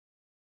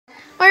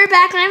we're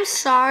back, and I'm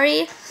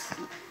sorry.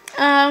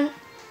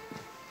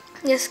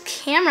 This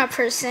camera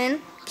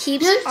person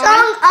keeps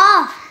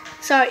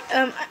Sorry,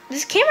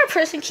 this camera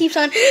person keeps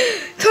on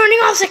turning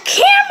off the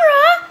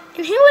camera.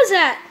 And who was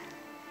that?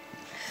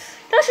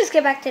 Let's just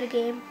get back to the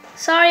game.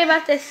 Sorry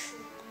about this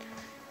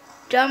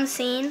dumb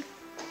scene.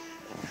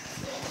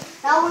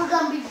 Now we're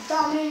gonna be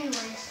dumb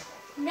anyways.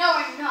 No,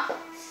 we're not.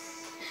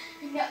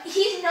 No,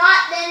 he's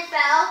not. Then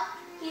fell.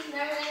 He's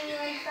never gonna be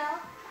like fell.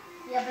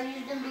 Yeah, but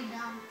he's gonna be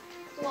dumb.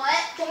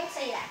 What? Don't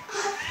say that.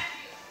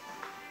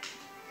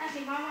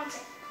 Okay, Mom wants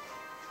it.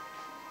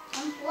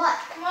 What?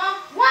 Mom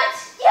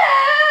wants you.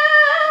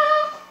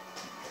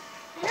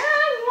 And I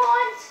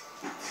want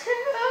to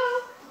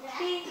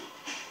be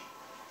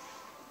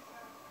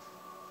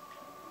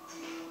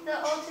the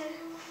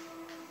ultimate.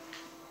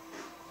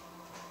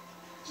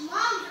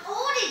 Mom's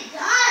already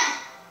done.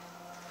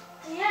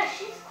 Yeah,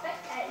 she's quick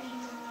at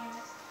eating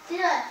bananas.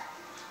 Yeah.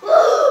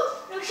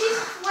 No, she's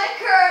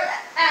quicker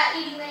at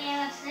eating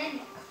bananas than you.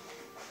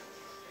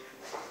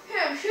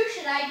 Who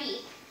should I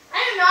be? I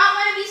do not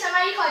want to be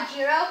somebody called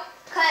Jiro,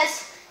 because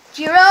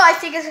Jiro, I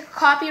think, is a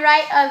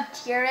copyright of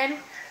Jiren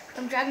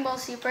from Dragon Ball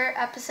Super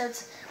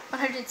episodes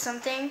 100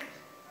 something,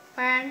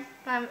 where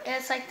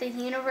it's like the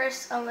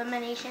universe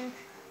elimination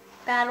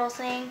battle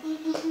thing,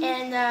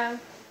 and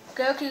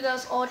Goku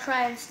goes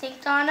Ultra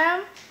Instinct on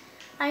him.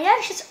 I mean,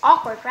 that's just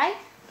awkward, right?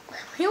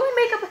 We would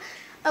make up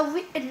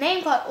a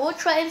name called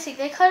Ultra Instinct.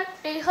 They could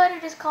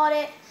have just called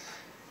it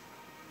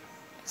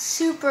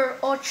Super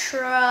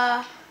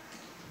Ultra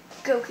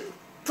Goku.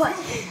 But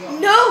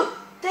no,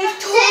 they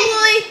should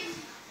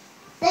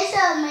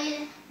have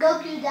made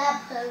Goku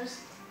dad pose.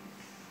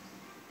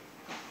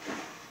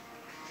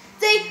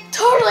 They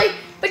totally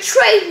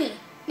betrayed me.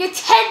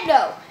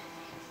 Nintendo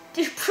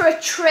just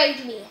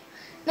betrayed me.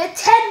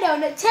 Nintendo.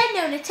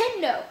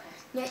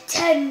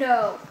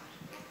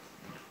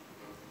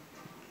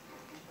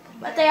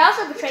 But they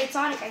also betrayed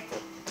Sonic, I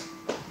think.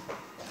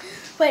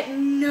 But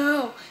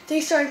no, they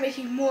started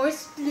making more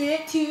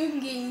Splatoon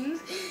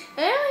games.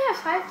 And I only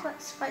have 5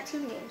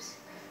 Splatoon games.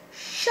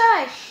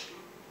 Shush.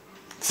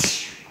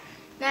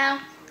 Now,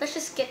 let's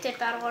just get that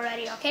battle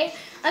already, okay?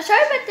 I'm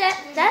sorry about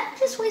that. That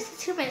just wasted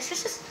 2 minutes.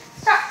 Let's just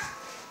start.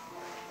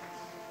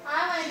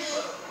 I want to do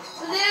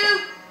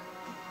Blue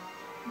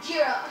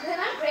Jiro.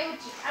 And I'm great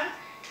with Jiro. I'm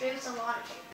great with a lot of